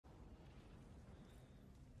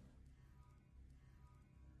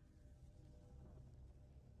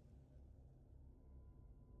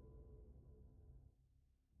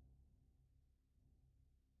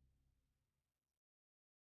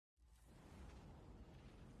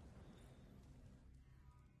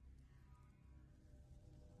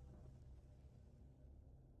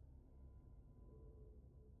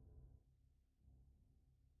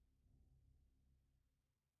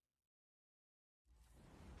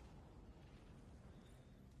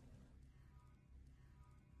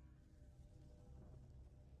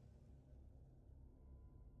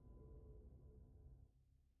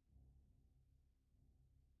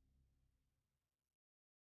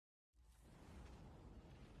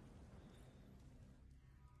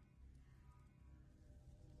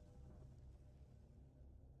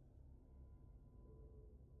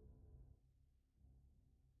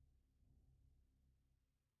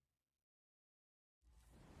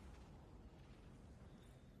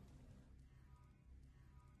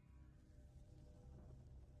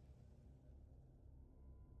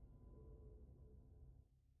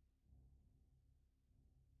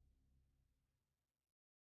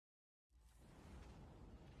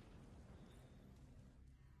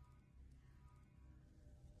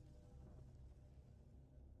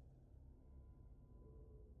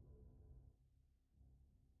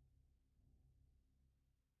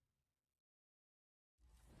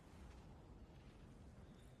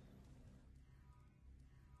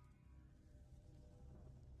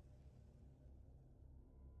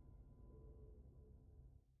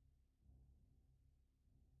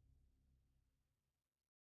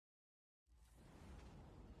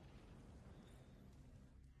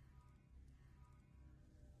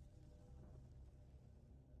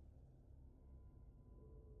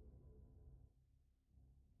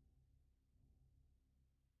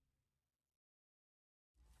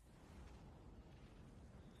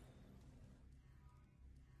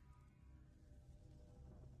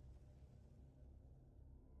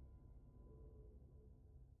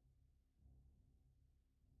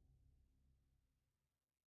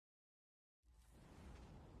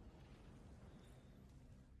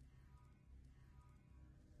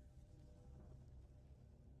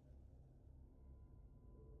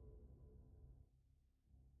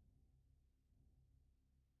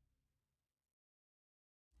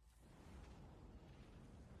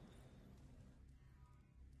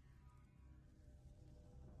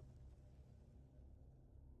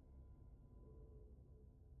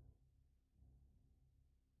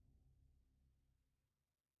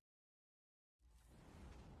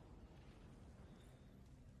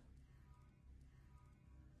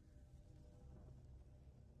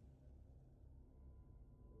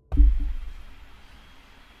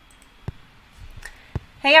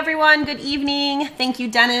Hey everyone, good evening. Thank you,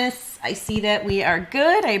 Dennis. I see that we are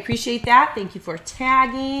good. I appreciate that. Thank you for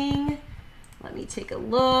tagging. Let me take a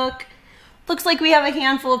look. Looks like we have a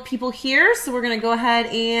handful of people here, so we're going to go ahead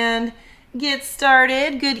and get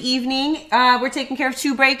started. Good evening. We're taking care of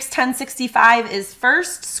 2 breaks. 1065 is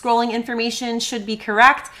first. Scrolling information should be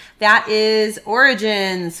correct. That is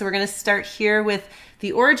Origins. So we're going to start here with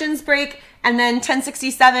the Origins break. And then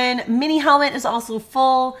 1067 mini helmet is also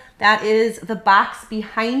full. That is the box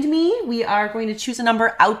behind me. We are going to choose a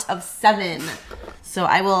number out of 7. So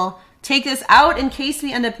I will take this out in case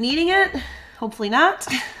we end up needing it. Hopefully not.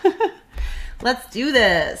 Let's do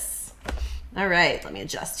this. All right, let me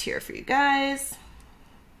adjust here for you guys.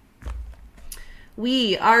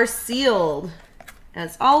 We are sealed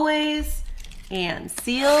as always and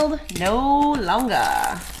sealed no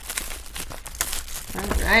longer. All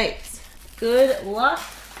right. Good luck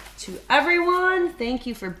to everyone. Thank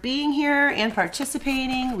you for being here and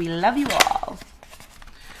participating. We love you all.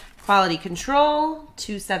 Quality control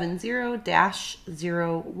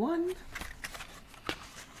 270-01.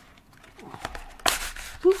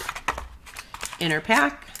 Boop. Inner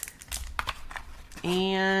pack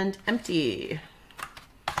and empty.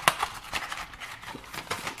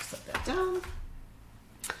 Set that down.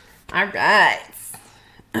 All right.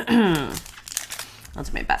 I'll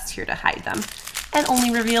do my best here to hide them and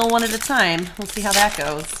only reveal one at a time. We'll see how that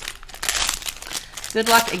goes. Good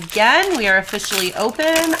luck again. We are officially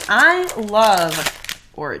open. I love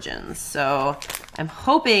Origins, so I'm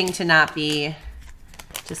hoping to not be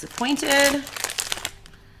disappointed.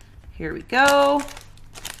 Here we go.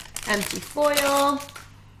 Empty foil.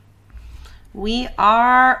 We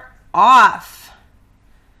are off.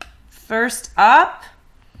 First up,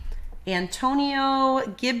 Antonio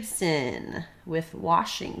Gibson with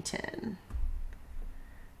Washington.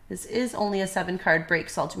 This is only a 7-card break,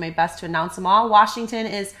 so I'll do my best to announce them all. Washington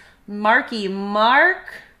is Marky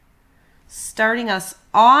Mark starting us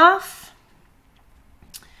off.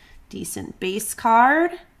 Decent base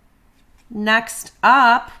card. Next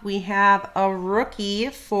up, we have a rookie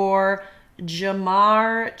for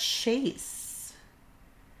Ja'Marr Chase.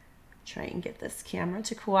 Try and get this camera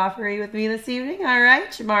to cooperate with me this evening. All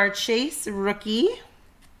right, Ja'Marr Chase, rookie.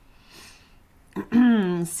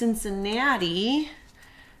 Cincinnati.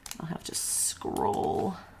 I'll have to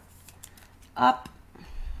scroll up.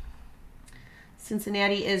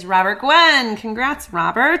 Cincinnati is Robert Gwen. Congrats,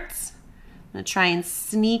 Robert. I'm going to try and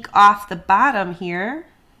sneak off the bottom here.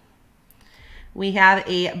 We have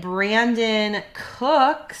a Brandon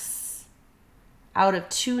Cooks out of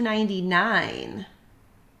 299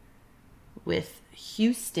 with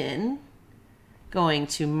Houston going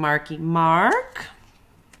to Marky Mark.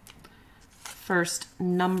 First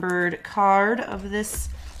numbered card of this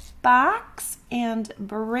box and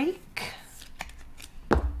break.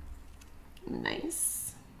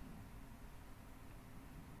 Nice.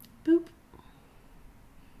 Boop.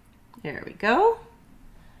 There we go.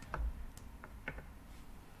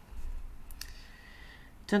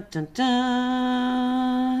 Dun, dun,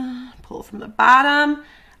 dun. Pull from the bottom.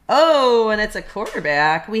 Oh, and it's a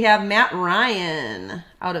quarterback. We have Matt Ryan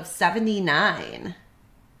out of 79.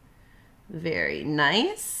 Very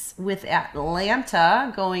nice. With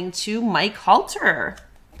Atlanta going to Mike Halter.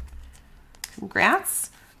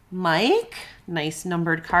 Congrats, Mike. Nice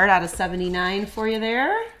numbered card out of 79 for you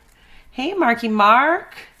there. Hey, Marky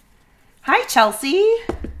Mark. Hi, Chelsea.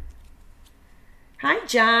 Hi,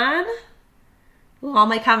 John. Ooh, all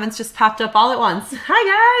my comments just popped up all at once.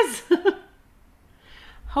 Hi, guys.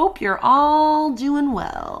 Hope you're all doing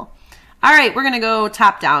well. All right, we're going to go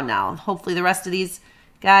top down now. Hopefully the rest of these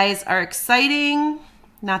guys are exciting.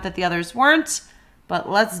 Not that the others weren't, but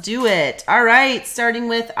let's do it. All right, starting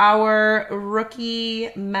with our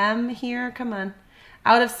rookie mem here. Come on.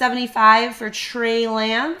 Out of 75 for Trey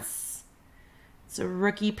Lance. It's a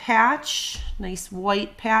rookie patch. Nice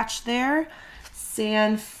white patch there.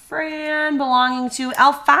 San Fran belonging to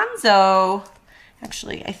Alfonso.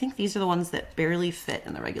 Actually, I think these are the ones that barely fit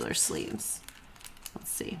in the regular sleeves.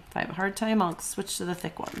 Let's see. If I have a hard time, I'll switch to the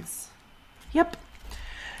thick ones. Yep.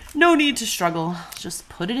 No need to struggle. Just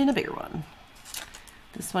put it in a bigger one.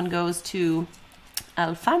 This one goes to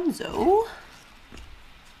Alfonso.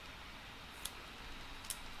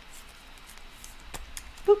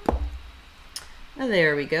 Boop.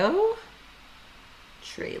 There we go.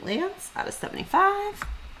 Trey Lance out of 75.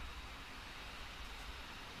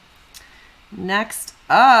 Next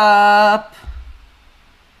up,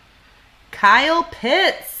 Kyle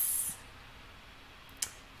Pitts.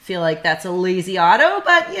 Feel like that's a lazy auto,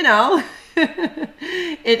 but you know,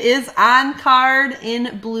 it is on card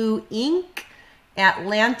in blue ink.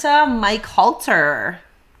 Atlanta, Mike Halter.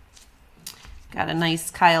 Got a nice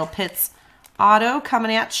Kyle Pitts auto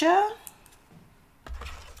coming at you.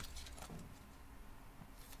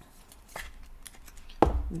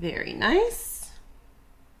 Very nice.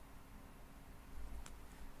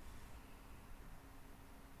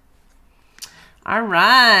 All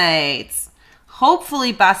right.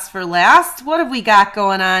 Hopefully best for last. What have we got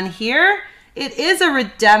going on here? It is a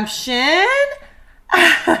redemption.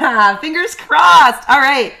 Fingers crossed. All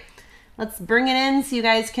right. Let's bring it in so you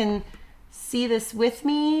guys can see this with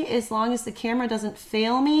me as long as the camera doesn't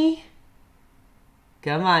fail me.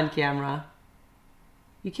 Come on, camera.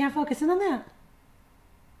 You can't focus in on that.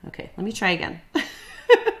 Okay, let me try again.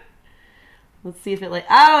 Let's see if it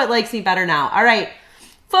it likes me better now. All right.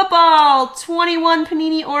 Football 21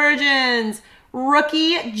 Panini Origins.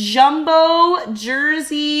 Rookie Jumbo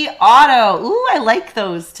Jersey Auto. Ooh, I like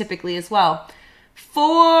those typically as well.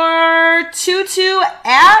 For Tutu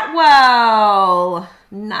Atwell.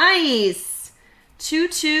 Nice.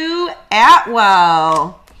 Tutu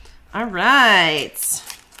Atwell. All right.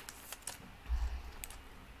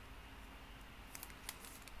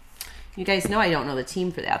 You guys know I don't know the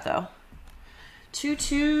team for that, though.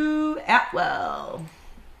 Tutu Atwell.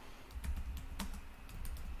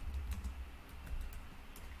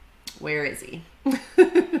 Where is he?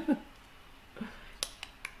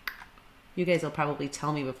 You guys will probably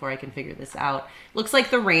tell me before I can figure this out. Looks like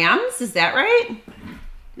the Rams. Is that right?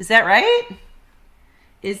 Is that right?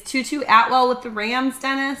 Is Tutu Atwell with the Rams,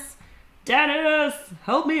 Dennis? Dennis,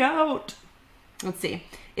 help me out. Let's see.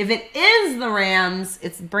 If it is the Rams,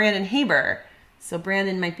 it's Brandon Haber. So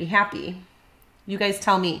Brandon might be happy. You guys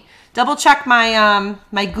tell me. Double check my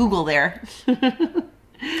my Google there.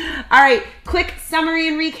 All right, quick summary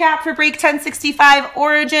and recap for Break 1065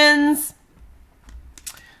 Origins.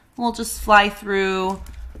 We'll just fly through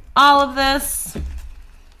all of this.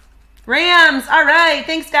 Rams, all right,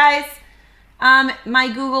 thanks guys. My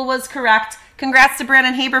Google was correct. Congrats to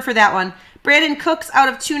Brandon Haber for that one. Brandon Cooks out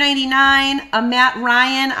of 299, a Matt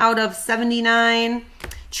Ryan out of 79,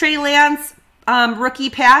 Trey Lance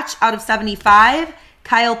rookie patch out of 75,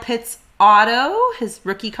 Kyle Pitts auto, his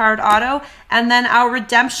rookie card auto, and then our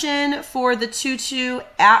redemption for the Tutu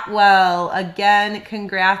Atwell. Again,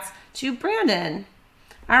 congrats to Brandon.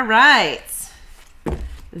 All right.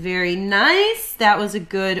 Very nice. That was a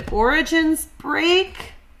good Origins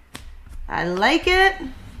break. I like it.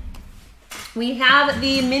 We have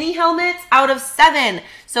the mini helmets out of 7.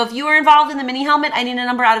 So if you are involved in the mini helmet, I need a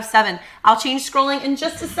number out of 7. I'll change scrolling in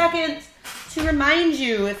just a second to remind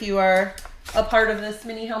you if you are a part of this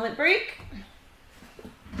mini helmet break.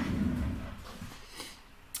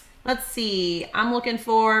 Let's see. I'm looking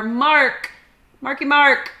for Marky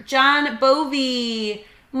Mark, John Bovey,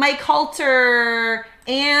 Mike Halter,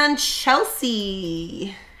 and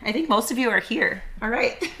Chelsea. I think most of you are here. All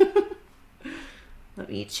right. Let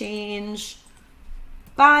me change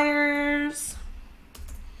buyers.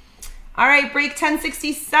 All right, break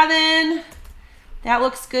 1067. That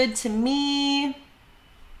looks good to me.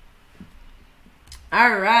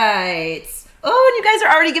 All right. Oh, and you guys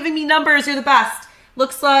are already giving me numbers. You're the best.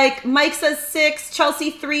 Looks like Mike says 6,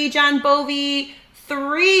 Chelsea 3, John Bovey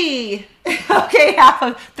 3. Okay, half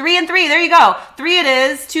of 3 and 3. There you go. 3 it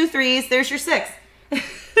is. 2 3s. There's your 6.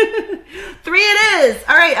 3 it is.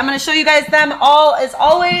 All right, I'm going to show you guys them all as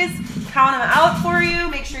always. Count them out for you.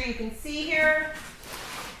 Make sure you can see here.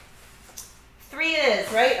 3 it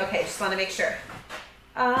is, right? Okay, just want to make sure.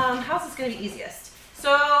 How's this going to be easiest?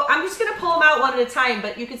 So I'm just going to pull them out one at a time,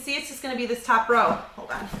 but you can see it's just going to be this top row.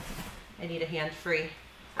 Hold on. I need a hand free.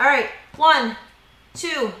 All right, 1,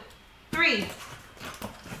 2, 3.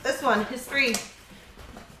 This one is 3.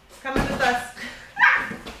 Coming with us.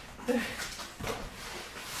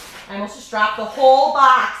 I almost just dropped the whole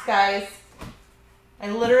box, guys. I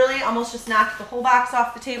literally almost just knocked the whole box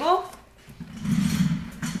off the table.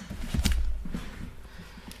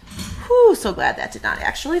 Whew, so glad that did not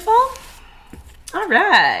actually fall. All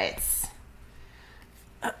right.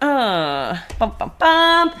 Bump, bump,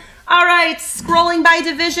 bump. All right, scrolling by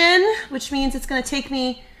division, which means it's going to take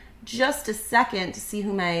me just a second to see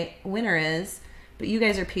who my winner is. But you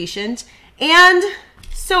guys are patient and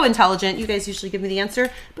so intelligent. You guys usually give me the answer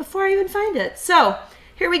before I even find it. So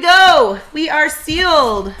here we go. We are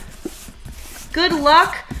sealed. Good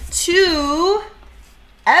luck to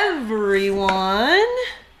everyone.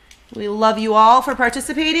 We love you all for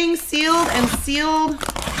participating. Sealed and sealed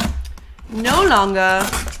no longer.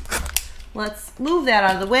 Let's move that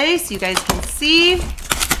out of the way so you guys can see.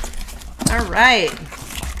 All right.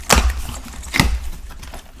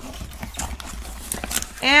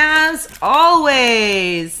 As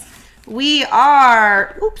always, we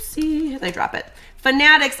are, oopsie, did I drop it?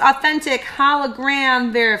 Fanatics Authentic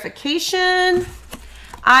Hologram Verification.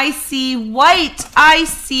 I see white. I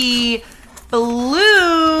see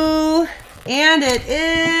blue. And it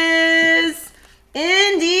is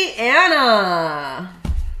Indiana.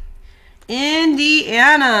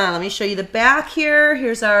 Indiana. Let me show you the back here.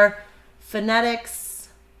 Here's our Fanatics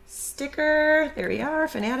sticker. There we are,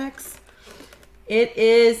 Fanatics. It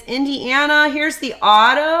is Indiana. Here's the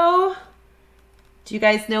auto. Do you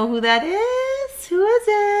guys know who that is? Who is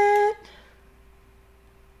it?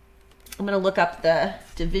 I'm going to look up the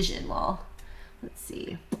division wall. Let's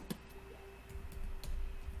see.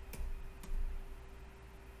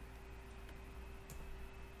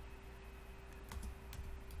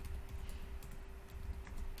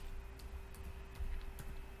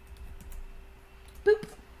 Boop.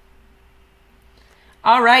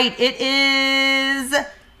 All right, it is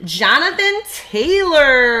Jonathan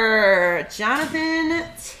Taylor. Jonathan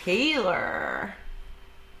Taylor.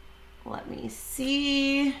 Let me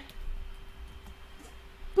see.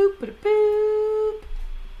 Boop, boop, boop.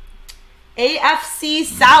 AFC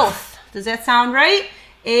South. Does that sound right?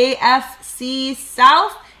 AFC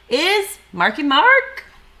South is Marky Mark.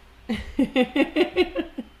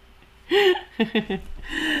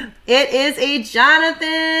 It is a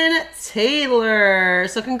Jonathan Taylor.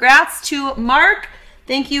 So congrats to Mark.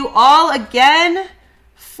 Thank you all again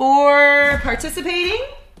for participating.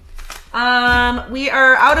 We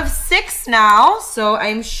are out of 6 now, so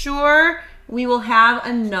I'm sure we will have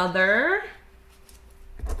another.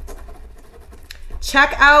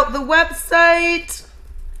 Check out the website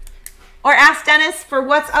or ask Dennis for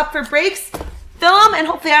what's up for breaks. Film, and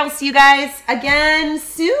hopefully I will see you guys again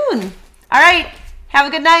soon. All right. Have a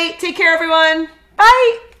good night. Take care, everyone.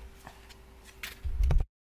 Bye.